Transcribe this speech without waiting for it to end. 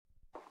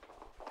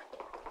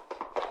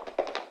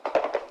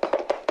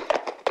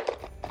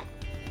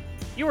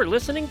You are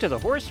listening to the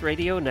Horse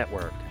Radio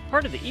Network,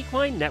 part of the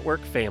Equine Network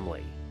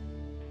family.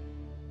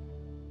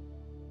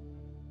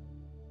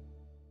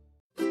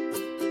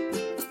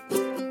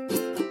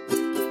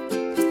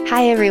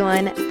 Hi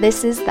everyone,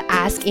 this is the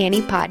Ask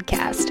Annie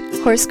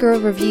podcast, Horse Girl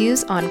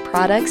reviews on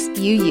products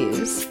you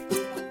use.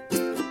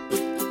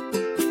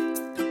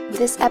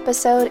 This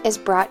episode is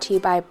brought to you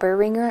by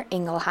Boehringer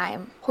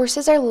Ingelheim.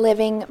 Horses are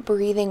living,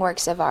 breathing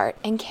works of art,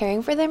 and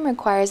caring for them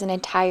requires an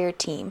entire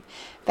team: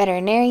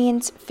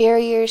 veterinarians,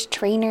 farriers,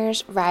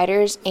 trainers,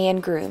 riders,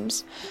 and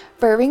grooms.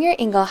 Boehringer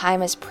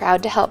Ingelheim is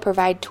proud to help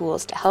provide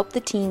tools to help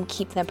the team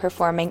keep them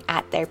performing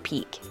at their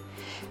peak.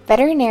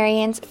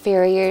 Veterinarians,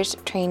 farriers,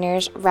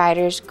 trainers,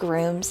 riders,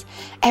 grooms,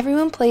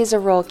 everyone plays a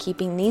role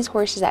keeping these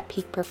horses at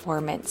peak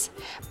performance.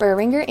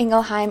 Boehringer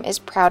Ingelheim is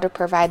proud to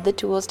provide the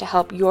tools to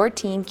help your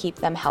team keep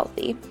them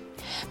healthy.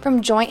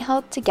 From joint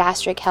health to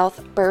gastric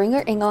health,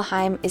 Boehringer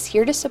Ingelheim is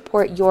here to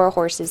support your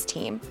horse's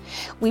team.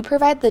 We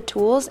provide the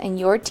tools and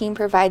your team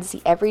provides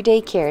the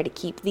everyday care to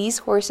keep these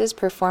horses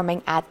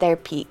performing at their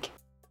peak.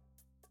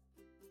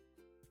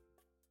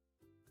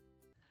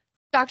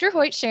 Dr.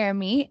 Hoyt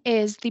Cherami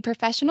is the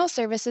professional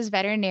services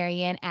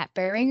veterinarian at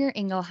Boehringer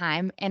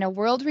Ingelheim and a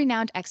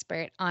world-renowned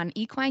expert on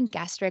equine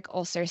gastric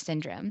ulcer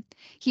syndrome.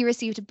 He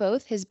received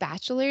both his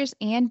bachelor's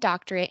and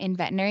doctorate in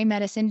veterinary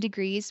medicine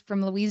degrees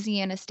from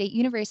Louisiana State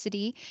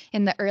University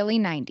in the early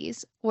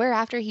 90s,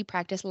 whereafter he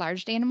practiced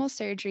large animal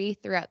surgery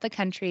throughout the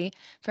country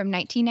from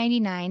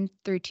 1999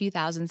 through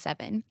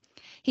 2007.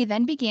 He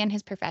then began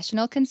his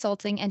professional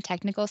consulting and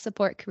technical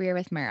support career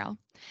with Merrill.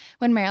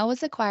 When Merrill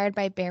was acquired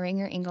by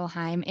Boehringer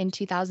Ingelheim in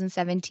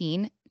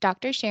 2017,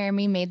 Dr.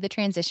 Cherami made the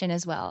transition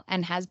as well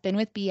and has been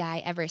with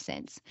BI ever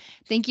since.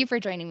 Thank you for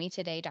joining me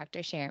today,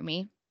 Dr.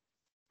 Cherami.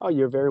 Oh,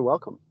 you're very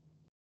welcome.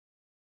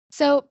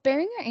 So,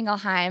 Boehringer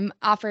Ingelheim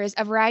offers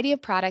a variety of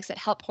products that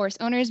help horse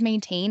owners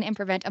maintain and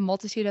prevent a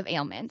multitude of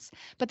ailments,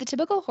 but the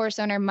typical horse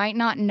owner might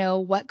not know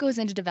what goes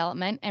into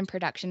development and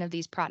production of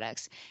these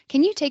products.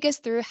 Can you take us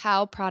through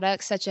how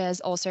products such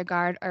as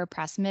UlcerGuard or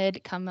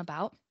Presmid come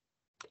about?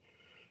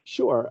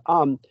 Sure.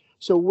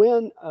 So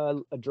when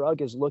a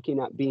drug is looking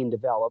at being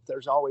developed,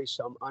 there's always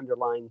some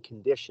underlying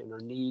condition or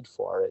need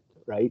for it,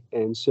 right?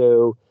 And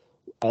so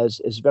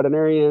as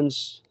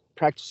veterinarians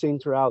practicing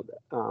throughout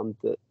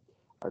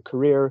our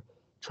career,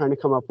 trying to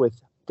come up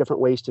with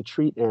different ways to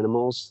treat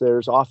animals,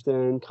 there's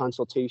often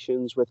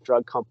consultations with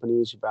drug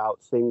companies about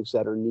things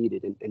that are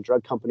needed. And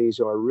drug companies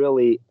are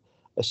really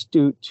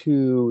astute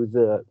to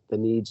the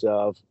needs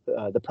of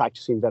the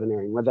practicing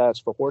veterinarian, whether that's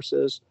for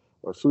horses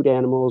or food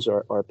animals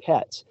or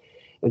pets.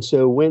 And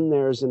so when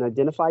there's an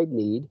identified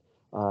need,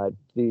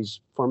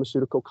 these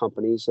pharmaceutical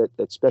companies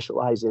that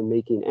specialize in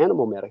making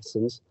animal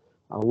medicines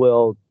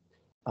will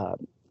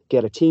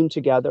get a team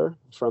together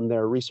from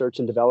their research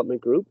and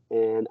development group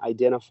and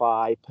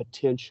identify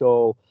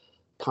potential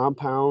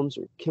compounds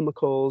or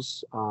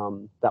chemicals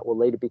that will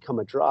later become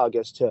a drug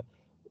as to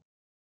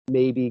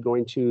maybe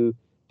going to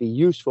be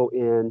useful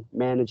in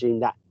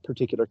managing that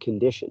particular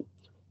condition.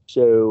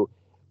 So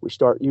we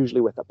start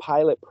usually with a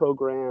pilot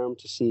program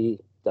to see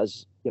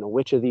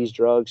which of these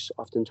drugs.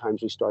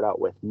 Oftentimes we start out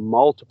with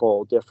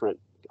multiple different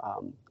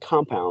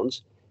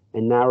compounds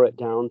and narrow it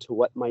down to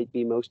what might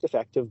be most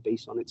effective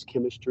based on its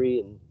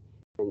chemistry and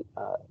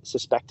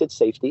suspected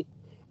safety.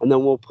 And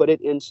then we'll put it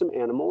in some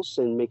animals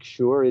and make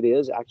sure it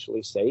is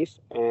actually safe.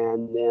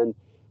 And then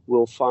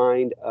we'll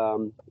find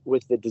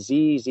with the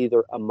disease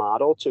either a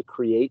model to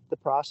create the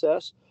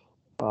process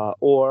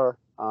or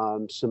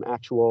some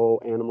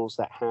actual animals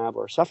that have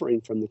or are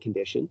suffering from the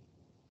condition.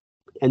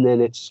 And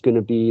then it's going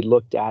to be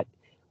looked at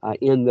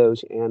in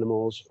those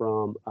animals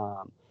from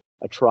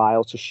a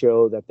trial to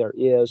show that there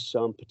is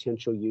some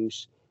potential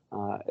use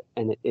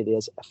and it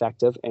is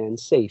effective and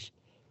safe.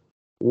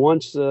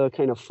 Once the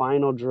kind of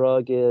final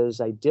drug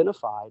is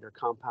identified or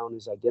compound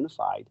is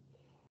identified,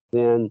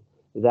 then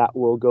that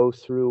will go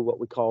through what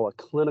we call a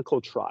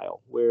clinical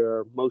trial,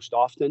 where most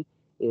often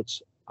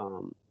it's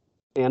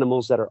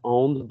animals that are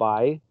owned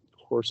by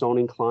horse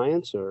owning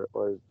clients or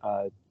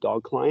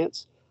dog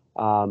clients.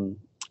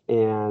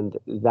 And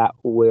that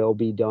will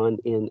be done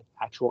in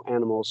actual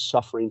animals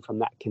suffering from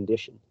that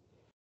condition.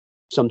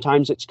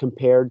 Sometimes it's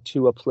compared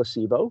to a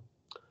placebo.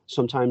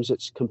 Sometimes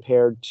it's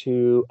compared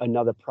to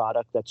another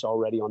product that's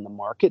already on the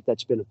market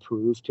that's been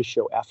approved to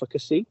show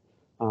efficacy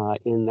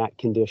in that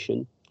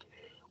condition.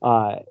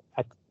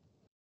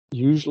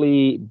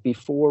 Usually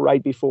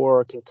right before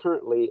or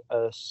concurrently,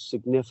 a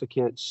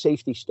significant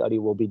safety study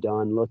will be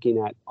done looking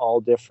at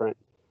all different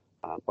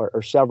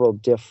or several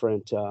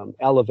different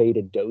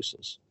elevated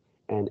doses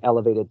and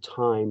elevated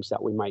times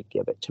that we might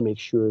give it to make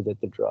sure that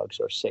the drugs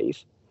are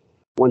safe.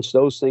 Once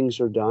those things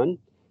are done,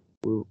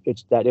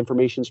 that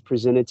information is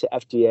presented to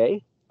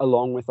FDA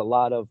along with a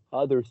lot of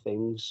other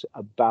things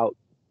about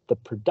the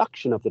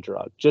production of the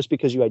drug. Just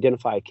because you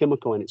identify a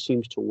chemical and it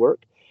seems to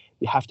work,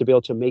 you have to be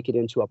able to make it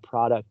into a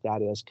product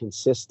that is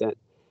consistent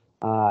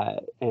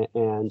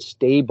and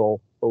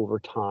stable over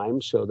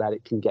time so that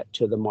it can get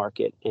to the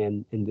market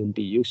and then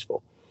be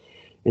useful.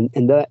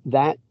 And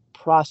that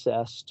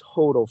process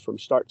total from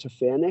start to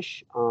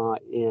finish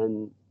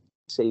in,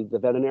 say, the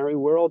veterinary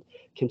world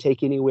can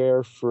take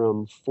anywhere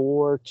from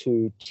 4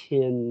 to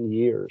 10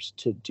 years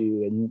to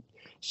do, and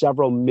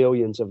several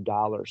millions of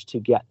dollars to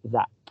get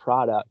that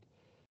product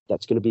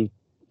that's going to be,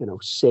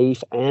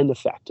 safe and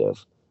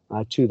effective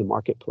to the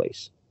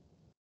marketplace.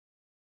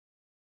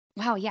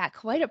 Wow, yeah,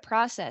 quite a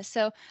process.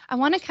 So I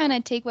want to kind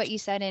of take what you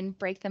said and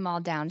break them all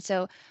down.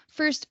 So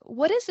first,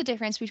 what is the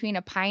difference between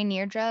a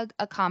pioneer drug,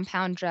 a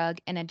compound drug,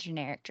 and a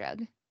generic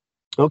drug?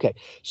 Okay,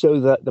 so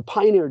the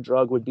pioneer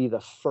drug would be the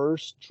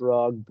first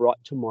drug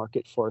brought to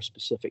market for a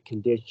specific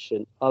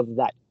condition of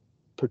that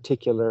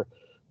particular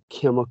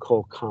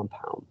chemical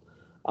compound.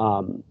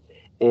 Um,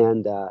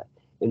 and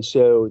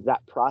so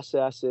that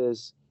process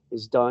is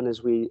done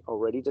as we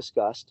already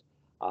discussed.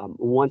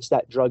 Once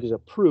that drug is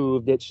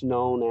approved, it's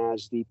known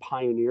as the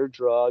pioneer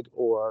drug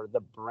or the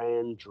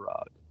brand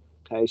drug.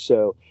 Okay,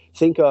 so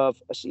think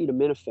of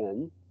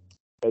acetaminophen,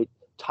 right?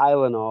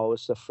 Tylenol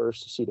is the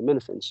first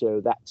acetaminophen,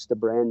 so that's the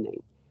brand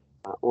name.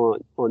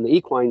 On the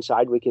equine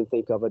side, we can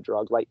think of a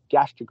drug like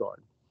Gastrogard.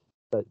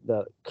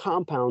 The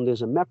compound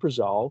is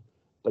omeprazole,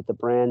 but the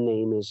brand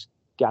name is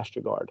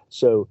Gastrogard.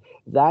 So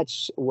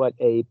that's what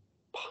a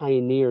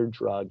pioneer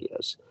drug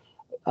is.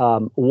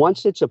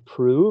 Once it's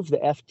approved, the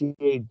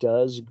FDA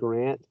does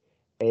grant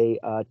a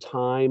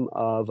time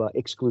of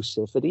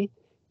exclusivity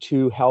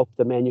to help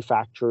the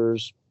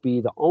manufacturers be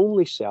the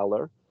only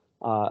seller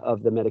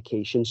of the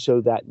medication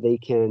so that they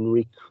can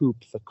recoup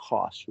the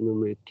cost.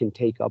 Remember, it can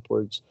take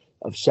upwards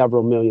of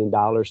several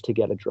 $1,000,000 to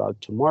get a drug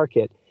to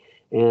market.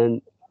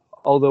 And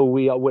although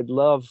we would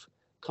love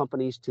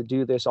companies to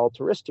do this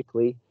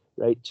altruistically,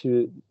 right,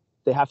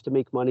 they have to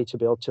make money to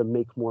be able to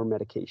make more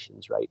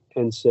medications, right?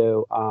 And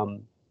so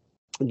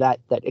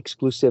that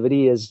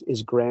exclusivity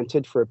is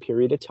granted for a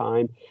period of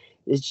time.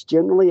 It's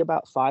generally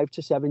about 5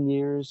 to 7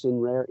 years.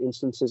 In rare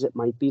instances, it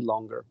might be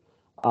longer.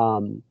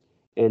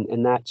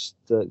 And that's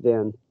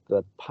then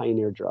the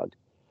pioneer drug.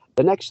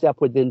 The next step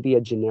would then be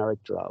a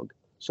generic drug.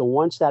 So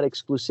once that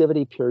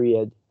exclusivity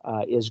period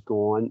is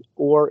gone,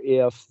 or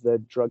if the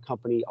drug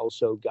company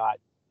also got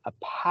a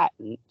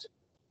patent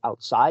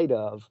outside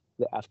of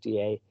the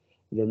FDA,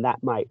 then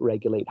that might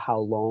regulate how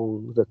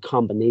long the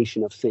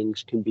combination of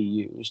things can be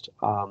used.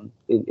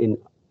 In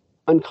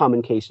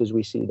uncommon cases,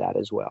 we see that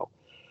as well.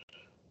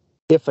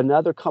 If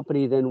another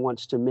company then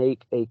wants to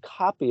make a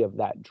copy of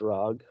that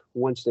drug,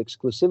 once the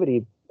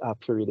exclusivity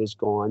period is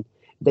gone,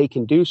 they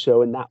can do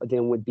so, and that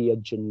then would be a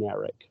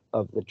generic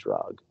of the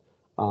drug.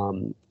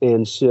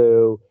 And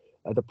so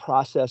the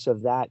process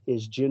of that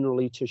is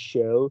generally to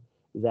show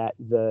that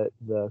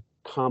the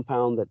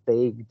compound that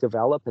they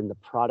develop and the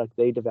product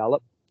they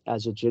develop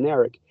as a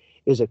generic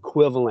is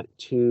equivalent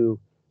to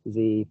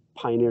the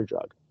pioneer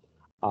drug.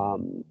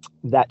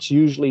 That's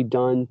usually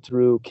done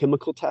through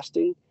chemical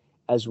testing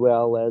as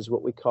well as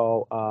what we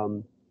call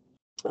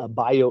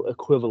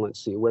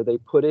bioequivalency, where they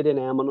put it in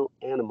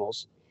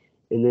animals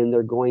and then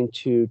they're going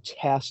to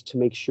test to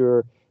make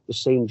sure the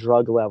same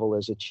drug level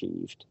is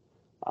achieved.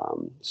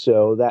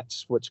 So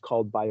that's what's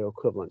called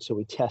bioequivalence. So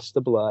we test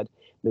the blood,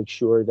 make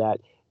sure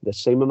that the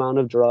same amount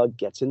of drug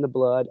gets in the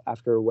blood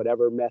after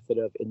whatever method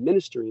of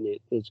administering it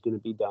is going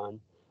to be done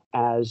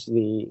as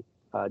the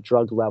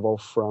drug level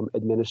from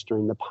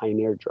administering the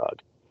pioneer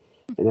drug.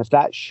 And if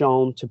that's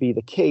shown to be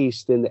the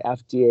case, then the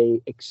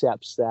FDA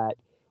accepts that,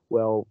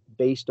 well,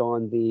 based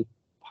on the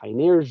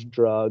pioneer's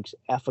drug's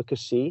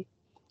efficacy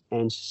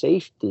and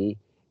safety,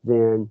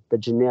 then the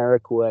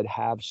generic would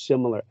have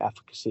similar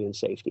efficacy and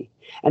safety.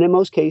 And in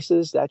most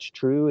cases, that's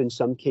true. In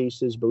some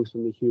cases, both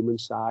on the human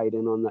side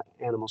and on the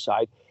animal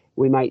side,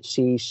 we might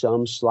see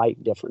some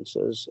slight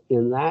differences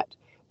in that,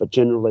 but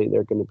generally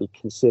they're going to be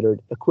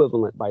considered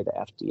equivalent by the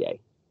FDA.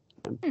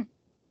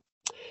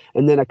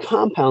 And then a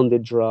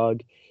compounded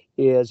drug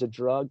is a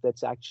drug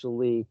that's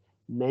actually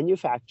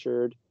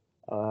manufactured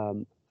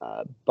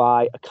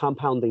by a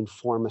compounding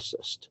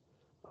pharmacist.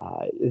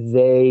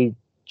 They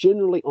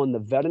generally, on the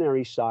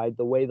veterinary side,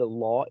 the way the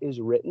law is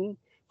written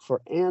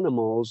for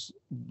animals,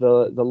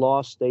 the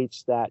law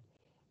states that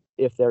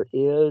if there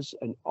is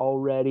an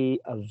already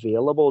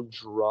available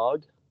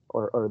drug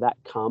or that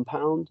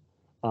compound,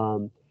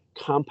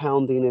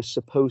 compounding is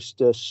supposed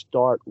to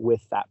start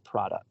with that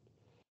product.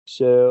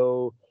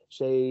 So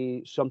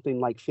say something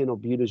like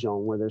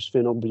phenylbutazone, where there's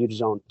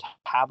phenylbutazone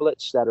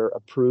tablets that are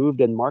approved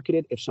and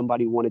marketed. If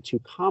somebody wanted to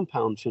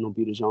compound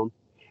phenylbutazone,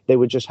 they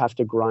would just have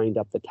to grind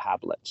up the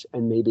tablets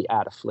and maybe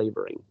add a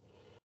flavoring.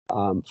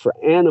 For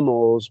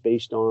animals,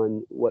 based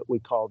on what we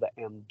call the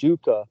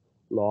AMDUCA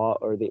law,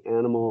 or the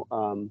Animal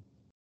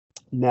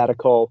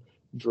Medical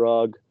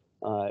Drug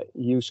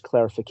Use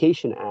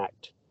Clarification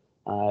Act,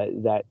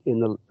 that in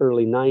the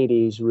early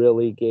 90s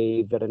really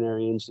gave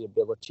veterinarians the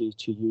ability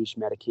to use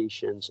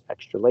medications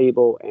extra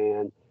label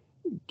and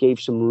gave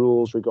some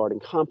rules regarding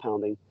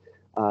compounding,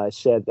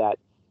 said that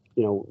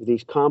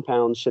these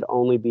compounds should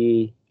only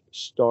be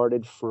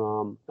started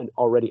from an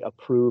already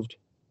approved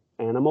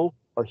animal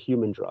or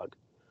human drug.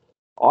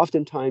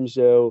 Oftentimes,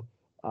 though,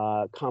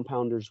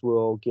 compounders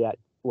will get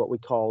what we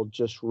call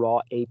just raw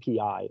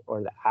API,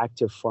 or the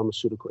active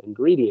pharmaceutical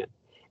ingredient,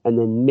 and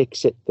then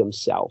mix it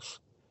themselves.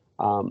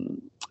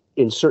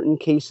 In certain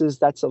cases,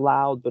 that's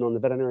allowed, but on the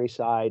veterinary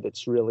side,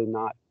 it's really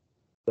not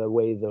the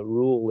way the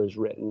rule is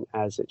written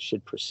as it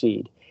should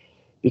proceed.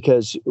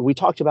 Because we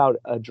talked about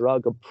a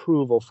drug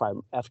approval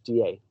from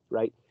FDA,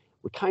 right?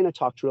 We kind of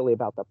talked really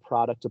about the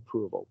product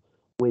approval.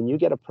 When you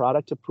get a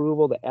product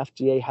approval, the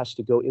FDA has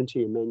to go into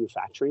your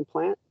manufacturing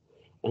plant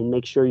and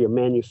make sure your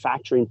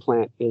manufacturing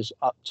plant is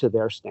up to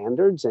their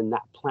standards, and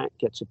that plant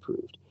gets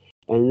approved.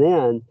 And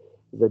then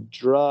the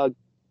drug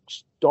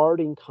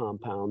starting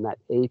compound, that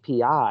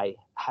API,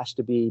 has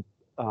to be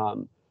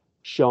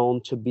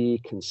shown to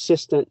be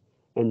consistent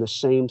and the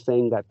same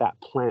thing that that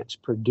plant's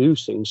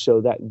producing, so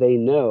that they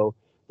know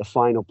the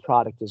final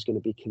product is going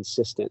to be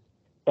consistent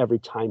every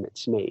time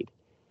it's made.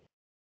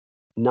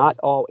 Not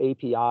all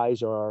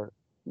APIs are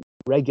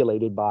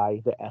regulated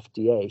by the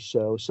FDA,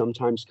 so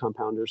sometimes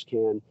compounders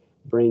can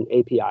bring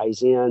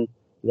APIs in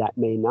that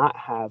may not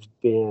have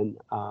been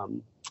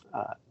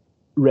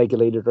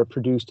regulated or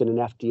produced in an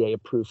FDA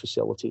approved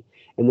facility,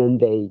 and then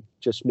they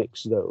just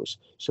mix those.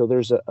 So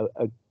there's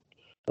a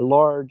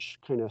large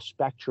kind of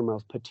spectrum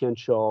of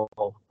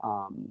potential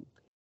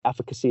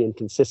efficacy and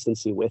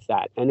consistency with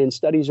that. And in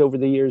studies over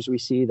the years, we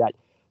see that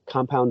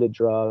compounded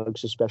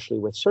drugs, especially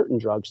with certain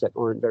drugs that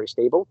aren't very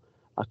stable,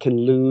 can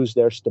lose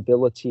their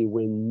stability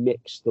when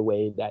mixed the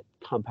way that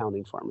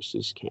compounding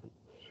pharmacies can.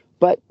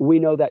 But we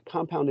know that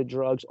compounded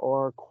drugs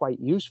are quite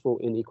useful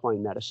in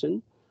equine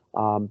medicine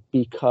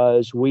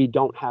because we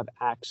don't have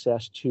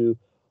access to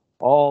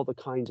all the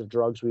kinds of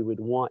drugs we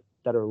would want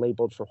that are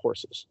labeled for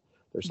horses.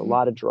 There's a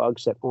lot of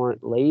drugs that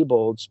aren't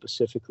labeled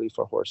specifically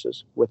for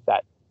horses with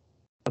that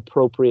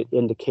appropriate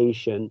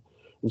indication.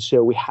 And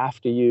so we have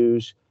to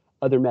use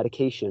other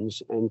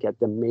medications and get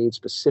them made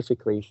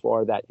specifically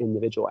for that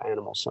individual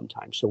animal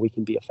sometimes, so we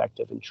can be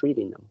effective in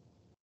treating them.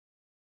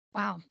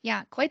 Wow.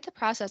 Yeah, quite the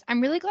process. I'm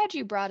really glad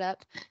you brought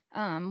up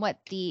what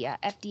the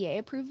FDA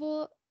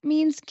approval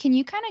means. Can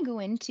you kind of go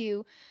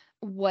into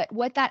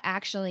what that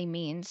actually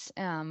means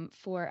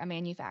for a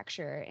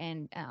manufacturer?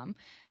 And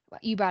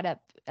you brought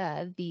up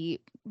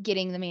the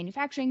getting the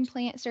manufacturing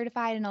plant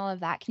certified and all of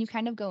that. Can you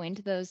kind of go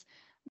into those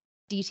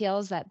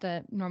details that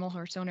the normal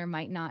horse owner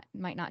might not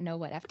know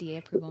what FDA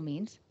approval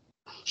means?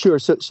 Sure.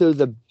 So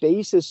the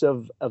basis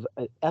of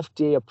an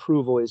FDA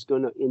approval is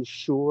going to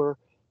ensure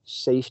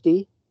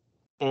safety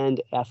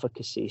and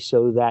efficacy,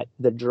 so that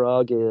the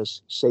drug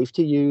is safe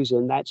to use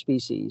in that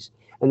species,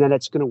 and that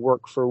it's going to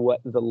work for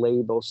what the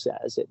label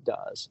says it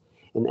does.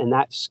 And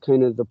that's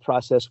kind of the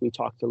process we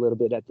talked a little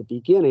bit at the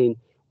beginning,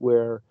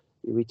 where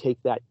we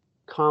take that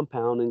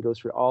compound and go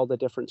through all the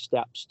different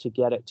steps to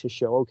get it to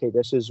show, okay,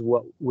 this is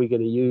what we're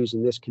going to use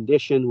in this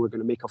condition. We're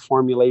going to make a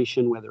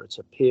formulation, whether it's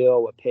a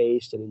pill, a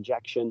paste, an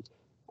injection,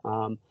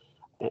 and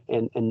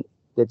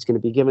that's going to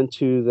be given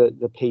to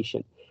the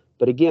patient.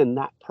 But again,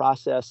 that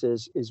process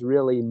is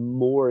really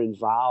more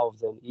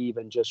involved than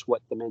even just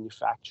what the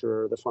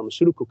manufacturer or the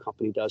pharmaceutical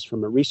company does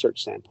from a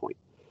research standpoint.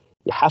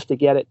 You have to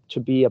get it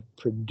to be a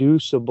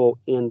producible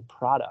end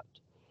product.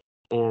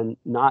 And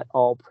not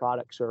all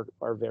products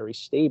are very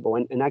stable.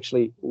 And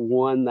actually,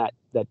 one that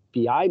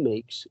BI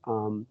makes,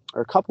 or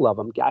a couple of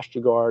them,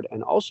 Gastrogard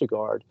and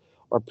Ulcegard,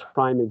 are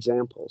prime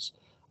examples.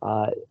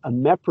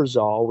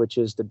 Omeprazole, which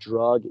is the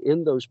drug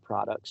in those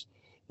products,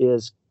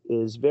 is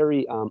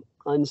very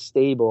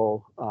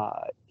unstable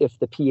if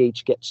the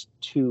pH gets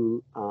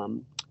too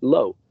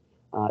low.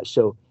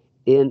 So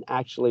in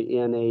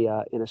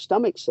a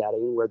stomach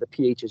setting where the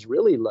pH is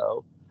really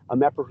low,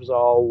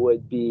 omeprazole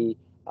would be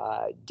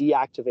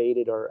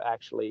deactivated or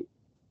actually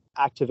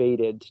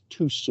activated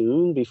too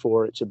soon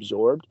before it's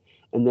absorbed,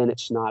 and then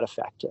it's not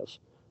effective.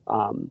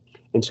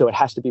 And so it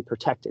has to be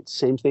protected.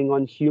 Same thing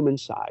on human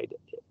side.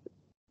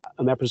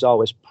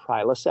 Omeprazole is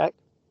Prilosec,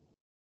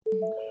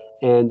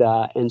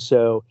 and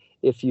so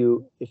if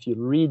you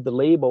read the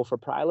label for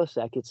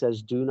Prilosec, it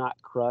says do not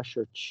crush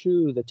or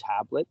chew the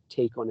tablet,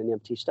 take on an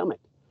empty stomach,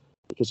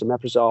 because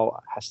omeprazole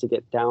has to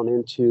get down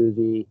into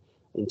the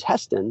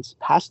intestines,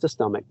 past the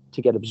stomach,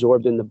 to get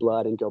absorbed in the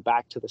blood and go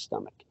back to the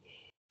stomach.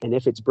 And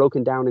if it's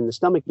broken down in the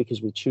stomach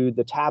because we chewed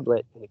the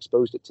tablet and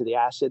exposed it to the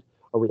acid,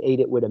 or we ate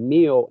it with a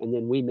meal and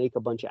then we make a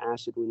bunch of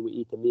acid when we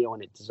eat the meal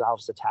and it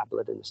dissolves the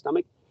tablet in the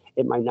stomach,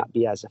 it might not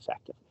be as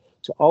effective.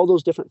 So all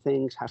those different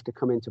things have to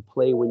come into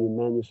play when you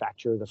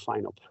manufacture the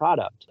final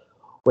product.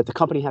 What the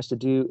company has to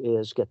do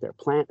is get their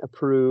plant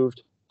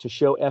approved to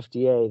show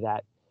FDA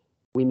that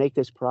we make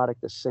this product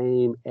the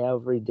same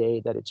every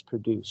day that it's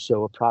produced.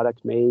 So a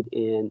product made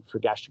for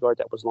Gastrogard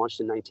that was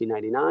launched in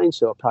 1999,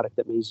 so a product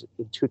that made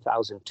in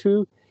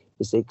 2002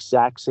 is the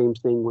exact same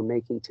thing we're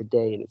making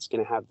today, and it's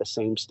going to have the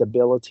same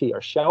stability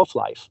or shelf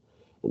life.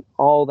 And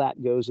all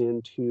that goes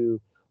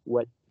into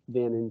what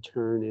then in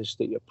turn is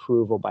the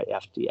approval by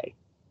FDA.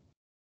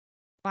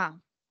 Wow,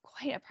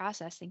 quite a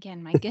process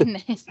again. My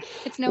goodness.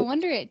 It's no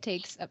wonder it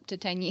takes up to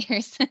 10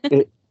 years.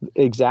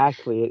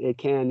 Exactly. It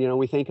can,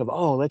 we think of,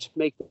 let's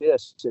make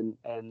this.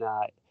 And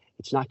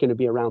It's not going to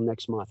be around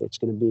next month. It's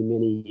going to be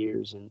many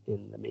years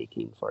in the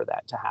making for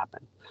that to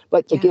happen.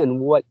 But again,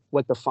 what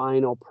the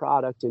final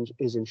product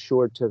is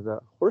ensured to the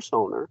horse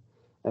owner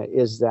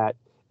is that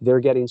they're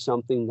getting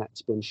something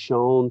that's been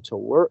shown to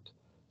work,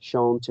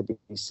 shown to be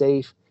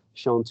safe,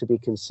 shown to be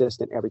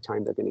consistent every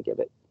time they're going to give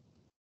it.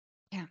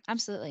 Yeah,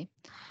 absolutely.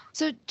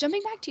 So,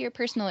 jumping back to your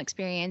personal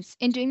experience,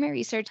 in doing my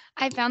research,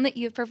 I found that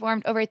you've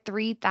performed over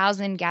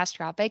 3,000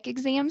 gastropic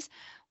exams.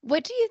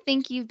 What do you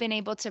think you've been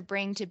able to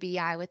bring to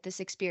BI with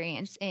this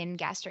experience in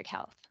gastric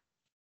health?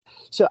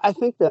 So I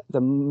think that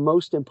the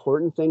most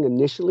important thing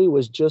initially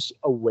was just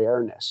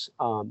awareness,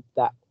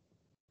 that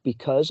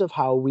because of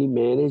how we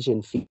manage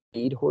and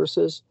feed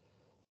horses,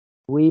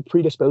 we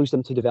predispose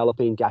them to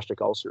developing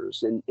gastric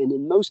ulcers. And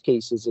in most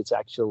cases, it's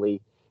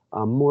actually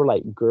more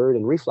like GERD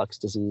and reflux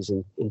disease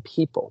in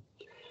people.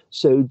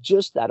 So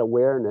just that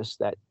awareness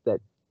that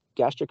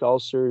gastric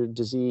ulcer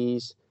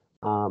disease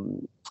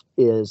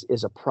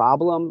is a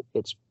problem.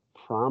 It's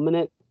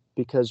prominent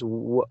because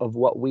of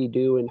what we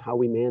do and how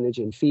we manage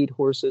and feed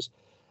horses.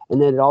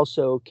 And then it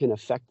also can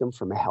affect them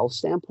from a health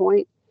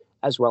standpoint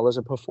as well as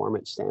a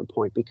performance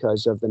standpoint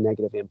because of the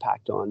negative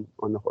impact on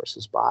the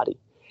horse's body.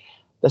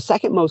 The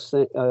second most,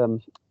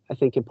 I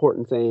think,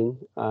 important thing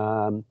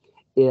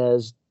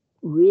is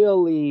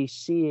really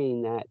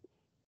seeing that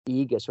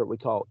EGUS, or what we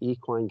call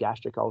equine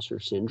gastric ulcer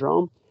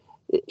syndrome,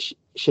 it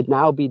should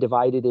now be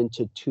divided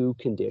into two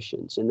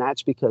conditions. And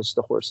that's because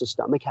the horse's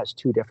stomach has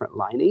two different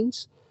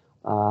linings,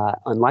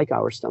 unlike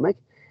our stomach.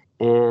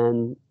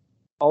 And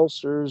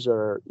ulcers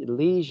or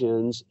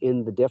lesions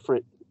in the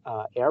different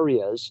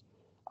areas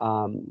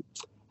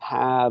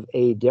have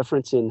a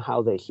difference in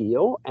how they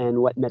heal and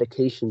what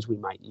medications we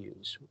might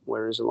use.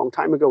 Whereas a long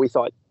time ago, we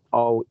thought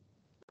all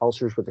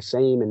ulcers were the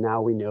same, and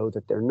now we know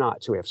that they're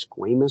not. So we have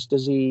squamous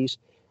disease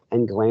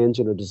and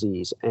glandular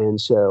disease. And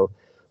so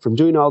from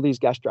doing all these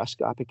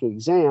gastroscopic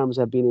exams,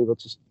 I've been able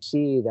to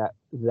see that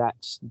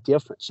that's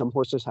different. Some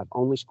horses have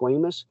only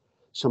squamous,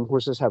 some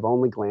horses have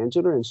only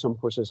glandular, and some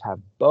horses have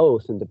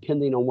both. And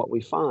depending on what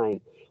we find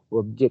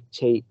will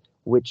dictate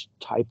which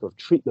type of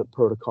treatment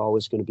protocol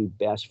is going to be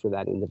best for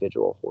that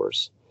individual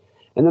horse.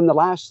 And then the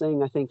last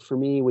thing I think for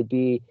me would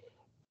be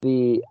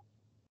the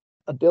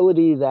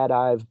ability that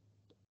I've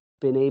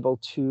been able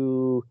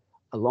to,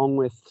 along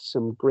with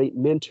some great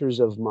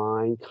mentors of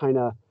mine, kind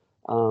of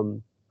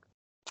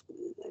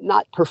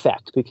not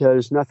perfect,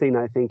 because nothing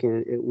I think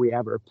we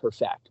ever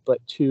perfect, but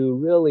to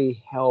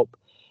really help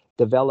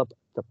develop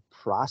the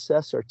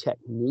process or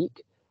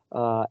technique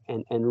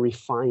and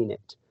refine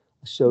it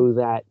so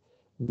that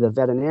the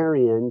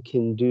veterinarian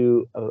can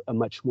do a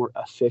much more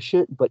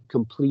efficient but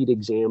complete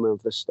exam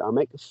of the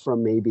stomach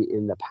from maybe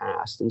in the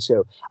past. And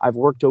so I've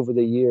worked over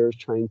the years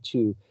trying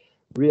to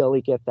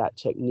really get that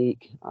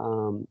technique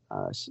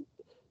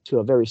to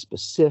a very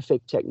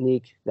specific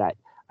technique that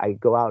I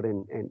go out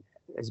and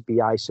as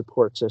BI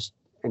supports us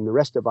and the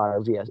rest of our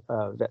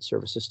vet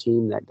services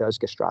team that does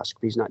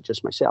gastroscopies, not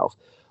just myself,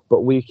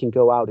 but we can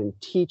go out and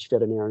teach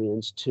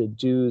veterinarians to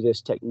do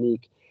this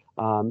technique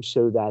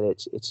so that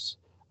it's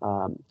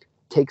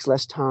takes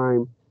less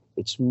time,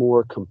 it's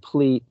more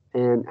complete,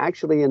 and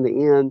actually in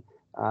the end,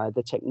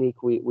 the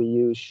technique we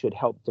use should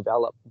help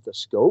develop the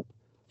scope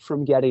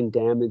from getting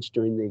damaged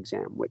during the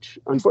exam, which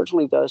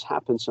unfortunately does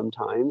happen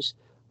sometimes.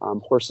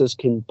 Horses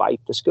can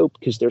bite the scope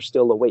because they're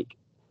still awake,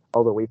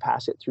 although we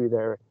pass it through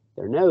their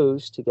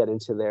nose to get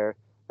into their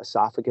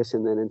esophagus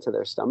and then into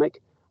their stomach.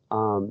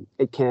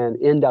 It can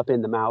end up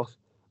in the mouth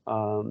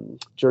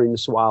during the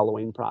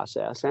swallowing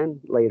process and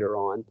later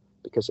on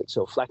because it's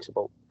so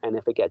flexible. And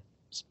if it gets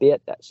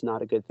bit, that's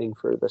not a good thing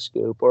for the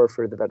scoop or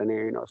for the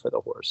veterinarian or for the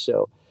horse.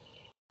 So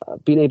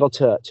being able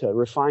to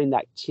refine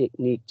that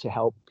technique to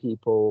help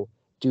people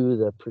do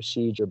the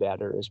procedure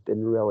better has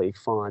been really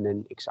fun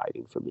and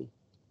exciting for me.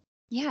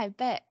 Yeah, I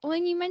bet. Well,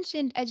 and you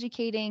mentioned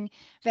educating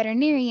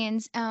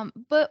veterinarians,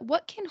 but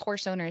what can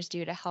horse owners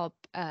do to help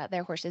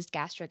their horse's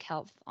gastric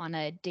health on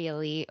a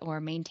daily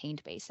or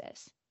maintained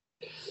basis?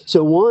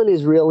 So one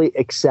is really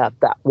accept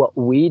that what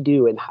we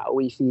do and how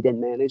we feed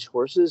and manage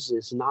horses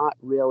is not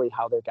really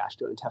how their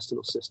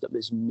gastrointestinal system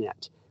is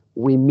meant.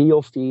 We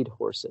meal feed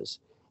horses,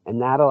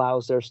 and that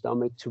allows their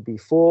stomach to be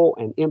full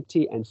and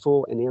empty and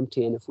full and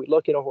empty. And if we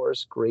look at a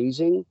horse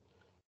grazing,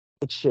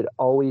 it should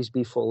always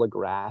be full of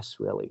grass,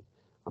 really.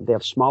 They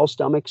have small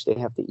stomachs. They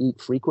have to eat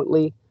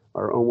frequently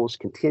or almost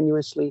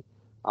continuously.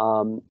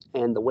 And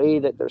the way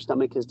that their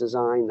stomach is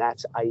designed,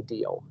 that's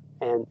ideal.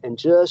 And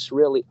just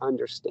really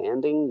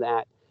understanding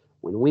that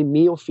when we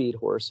meal feed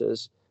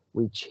horses,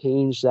 we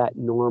change that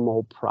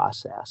normal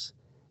process.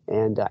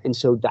 And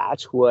so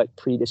that's what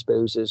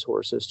predisposes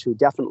horses to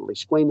definitely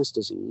squamous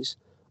disease,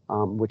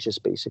 which is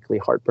basically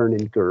heartburn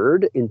and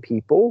GERD in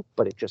people,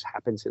 but it just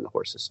happens in the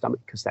horse's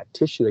stomach because that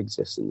tissue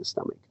exists in the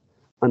stomach,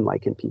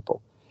 unlike in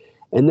people.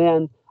 And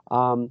then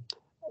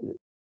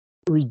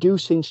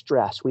reducing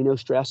stress. We know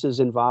stress is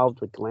involved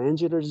with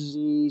glandular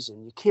disease,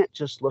 and you can't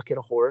just look at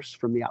a horse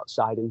from the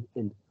outside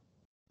and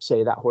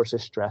say that horse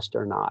is stressed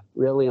or not.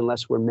 Really,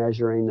 unless we're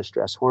measuring the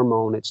stress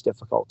hormone, it's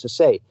difficult to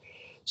say.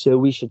 So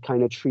we should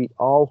kind of treat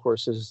all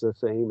horses the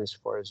same as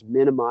far as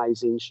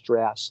minimizing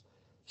stress,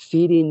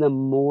 feeding them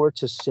more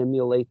to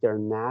simulate their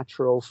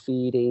natural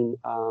feeding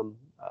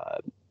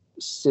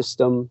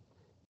system.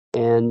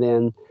 And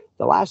then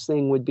the last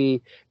thing would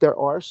be, there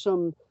are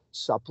some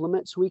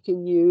supplements we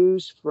can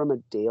use from a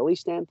daily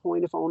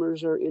standpoint if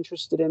owners are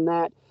interested in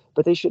that,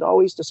 but they should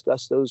always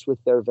discuss those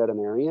with their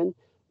veterinarian.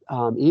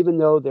 Even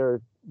though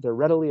they're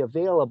readily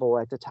available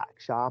at the tack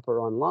shop or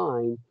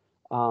online,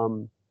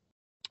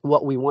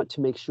 what we want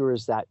to make sure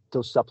is that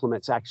those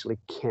supplements actually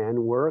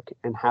can work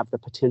and have the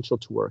potential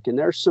to work. And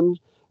there's some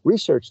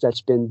research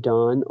that's been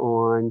done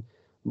on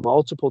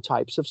multiple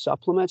types of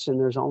supplements, and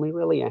there's only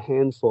really a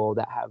handful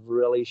that have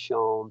really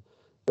shown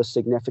the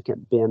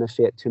significant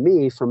benefit to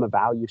me from a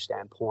value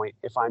standpoint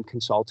if I'm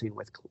consulting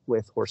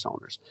with horse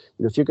owners.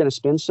 If you're going to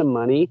spend some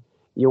money,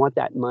 you want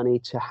that money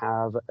to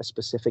have a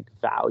specific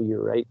value,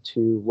 right,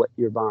 to what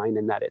you're buying,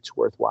 and that it's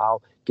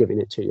worthwhile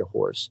giving it to your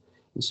horse.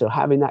 And so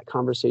having that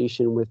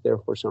conversation with their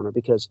horse owner,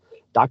 because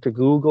Dr.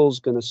 Google's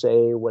going to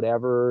say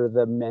whatever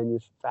the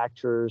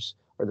manufacturers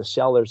or the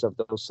sellers of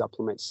those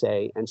supplements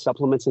say, and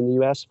supplements in the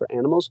U.S. for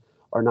animals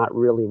are not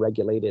really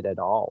regulated at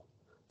all.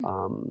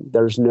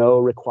 There's no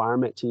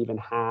requirement to even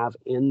have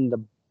in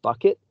the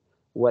bucket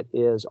what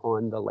is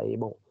on the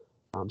label.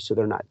 So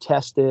they're not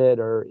tested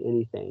or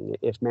anything.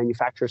 If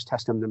manufacturers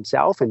test them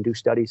themselves and do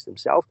studies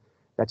themselves,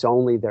 that's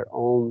only their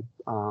own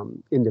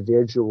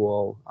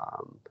individual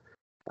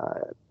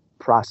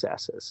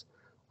processes.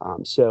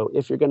 So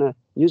if you're going to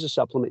use a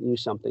supplement,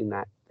 use something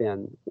that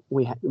then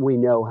we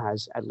know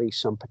has at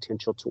least some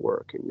potential to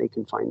work, and they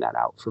can find that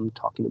out from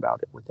talking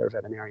about it with their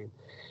veterinarian.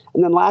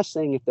 And then last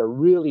thing, if they're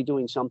really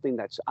doing something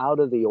that's out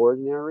of the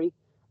ordinary,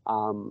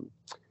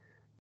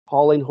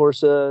 hauling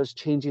horses,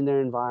 changing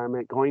their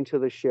environment, going to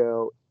the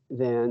show,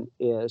 then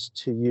is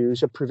to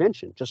use a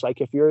prevention. Just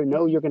like if you're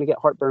going to get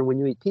heartburn when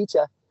you eat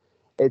pizza,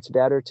 it's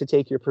better to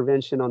take your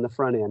prevention on the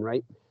front end,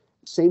 right?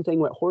 Same thing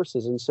with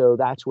horses. And so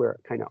that's where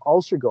kind of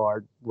Ulcer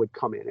Guard would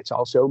come in. It's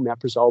also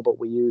Meprazole, but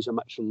we use a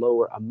much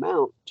lower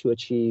amount to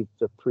achieve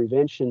the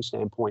prevention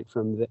standpoint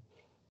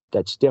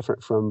that's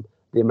different from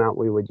the amount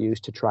we would use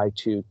to try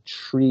to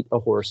treat a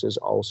horse's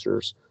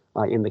ulcers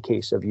in the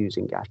case of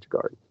using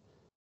GastroGuard.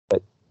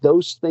 But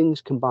those things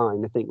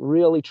combined, I think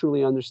really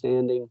truly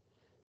understanding,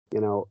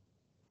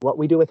 what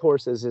we do with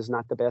horses is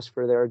not the best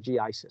for their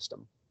GI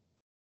system.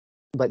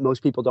 But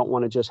most people don't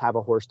want to just have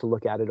a horse to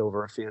look at it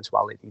over a fence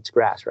while it eats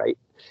grass, right?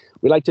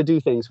 We like to do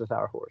things with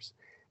our horse.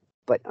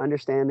 But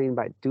understanding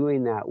by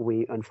doing that,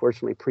 we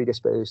unfortunately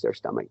predispose their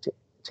stomach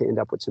to end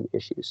up with some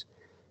issues.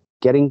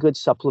 Getting good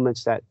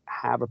supplements that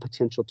have a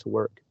potential to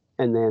work,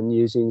 and then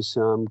using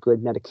some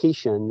good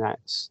medication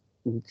that's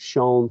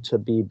shown to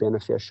be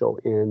beneficial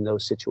in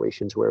those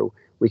situations where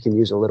we can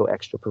use a little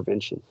extra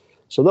prevention.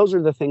 So those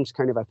are the things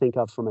kind of I think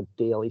of from a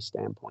daily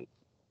standpoint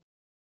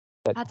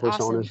that That's horse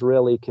awesome. owners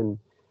really can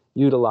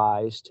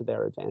utilize to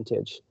their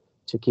advantage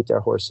to keep their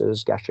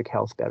horses' gastric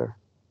health better.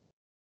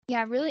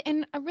 Yeah, really,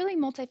 and a really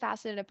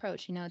multifaceted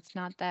approach. It's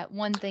not that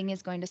one thing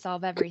is going to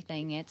solve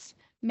everything. It's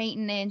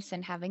maintenance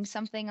and having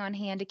something on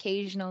hand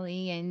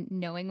occasionally and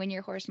knowing when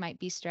your horse might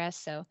be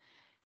stressed. So,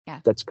 yeah.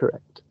 That's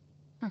correct.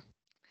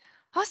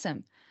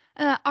 Awesome.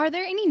 Are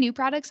there any new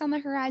products on the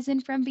horizon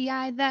from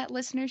BI that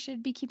listeners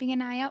should be keeping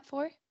an eye out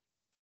for?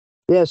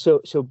 Yeah,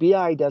 so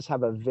BI does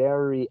have a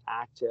very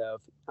active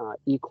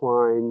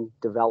equine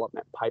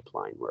development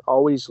pipeline. We're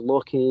always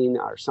looking,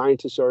 our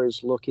scientists are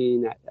always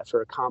looking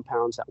for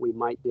compounds that we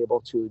might be able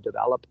to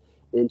develop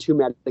into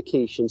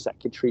medications that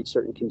could treat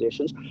certain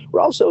conditions. We're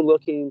also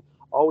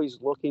always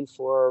looking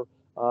for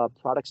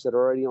products that are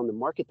already on the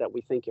market that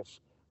we think if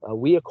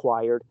we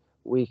acquired,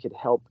 we could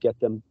help get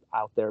them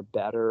out there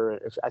better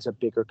as a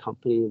bigger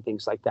company and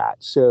things like that.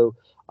 So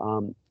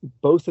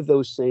both of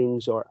those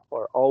things are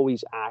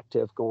always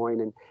active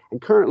going.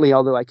 And currently,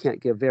 although I can't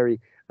give very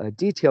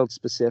detailed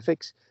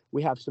specifics,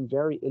 we have some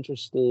very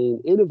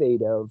interesting,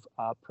 innovative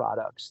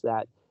products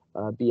that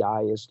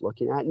BI is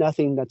looking at.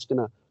 Nothing that's going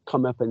to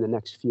come up in the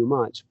next few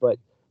months, but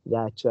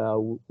that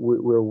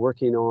we're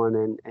working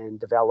on and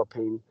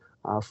developing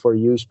for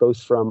use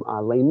both from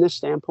a lameness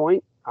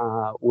standpoint,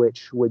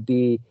 which would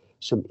be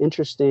some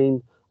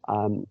interesting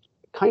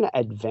kind of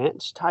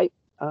advanced type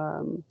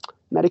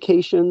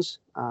medications,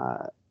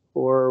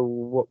 or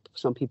what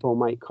some people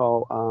might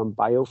call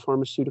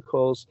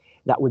biopharmaceuticals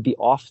that would be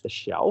off the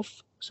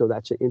shelf. So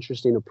that's an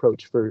interesting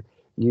approach for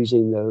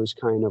using those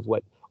kind of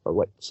what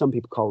some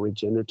people call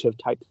regenerative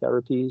type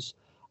therapies.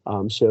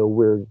 So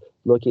we're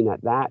looking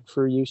at that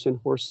for use in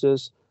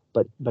horses,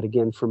 but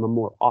again, from a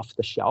more off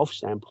the shelf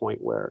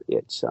standpoint where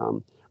it's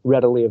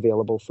readily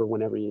available for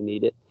whenever you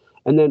need it.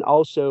 And then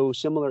also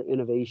similar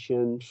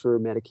innovation for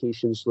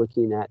medications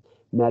looking at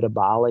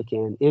metabolic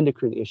and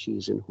endocrine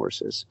issues in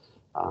horses.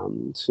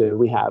 So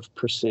we have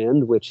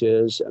Persend, which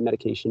is a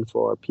medication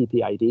for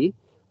PPID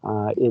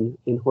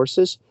in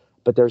horses,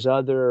 but there's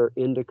other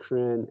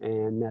endocrine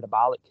and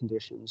metabolic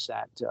conditions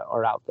that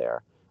are out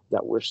there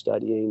that we're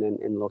studying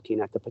and looking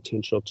at the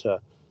potential to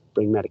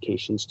bring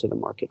medications to the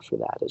market for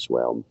that as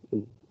well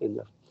in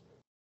the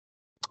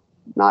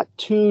not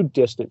too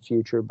distant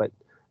future, but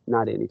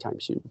not anytime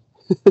soon.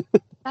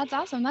 That's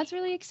awesome. That's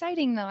really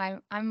exciting, though.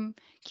 I'm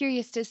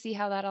curious to see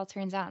how that all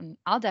turns out, and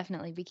I'll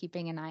definitely be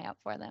keeping an eye out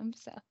for them.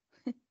 So,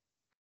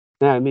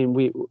 Yeah, I mean,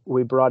 we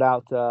brought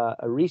out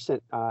a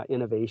recent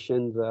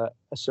innovation, the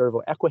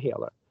Acervo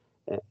Equihaler.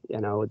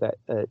 That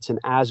it's an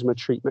asthma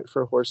treatment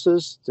for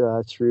horses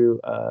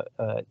through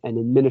an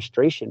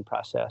administration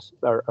process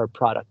or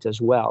product as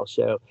well.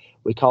 So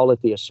we call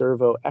it the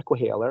Acervo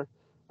Equihaler,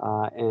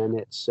 and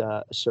it's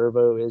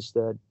Acervo is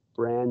the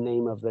brand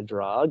name of the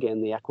drug,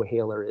 and the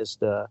Equihaler is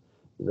the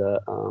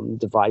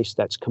device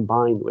that's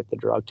combined with the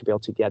drug to be able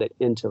to get it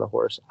into the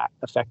horse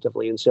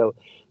effectively. And so,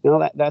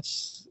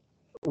 that's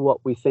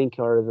what we think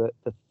are the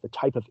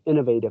type of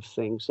innovative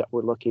things that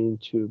we're looking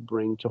to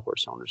bring to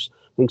horse owners,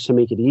 things to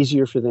make it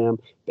easier for them,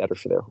 better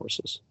for their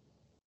horses.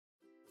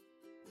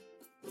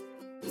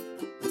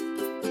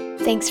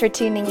 Thanks for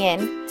tuning in.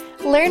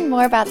 Learn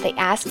more about the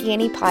Ask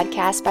Annie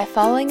podcast by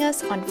following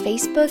us on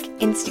Facebook,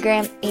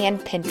 Instagram, and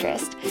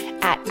Pinterest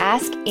at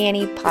Ask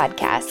Annie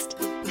Podcast.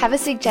 Have a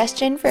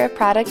suggestion for a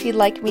product you'd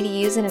like me to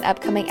use in an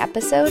upcoming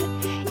episode?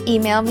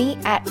 Email me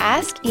at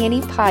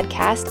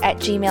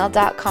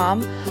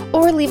askanniepodcast@gmail.com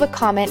or leave a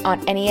comment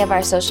on any of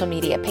our social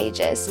media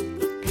pages.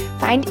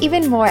 Find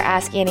even more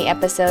Ask Annie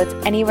episodes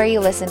anywhere you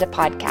listen to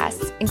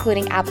podcasts,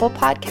 including Apple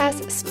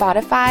Podcasts,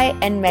 Spotify,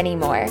 and many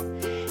more.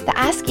 The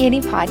Ask Annie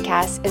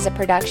podcast is a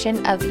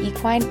production of the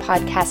Equine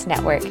Podcast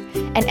Network,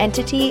 an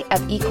entity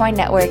of Equine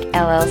Network,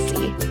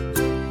 LLC.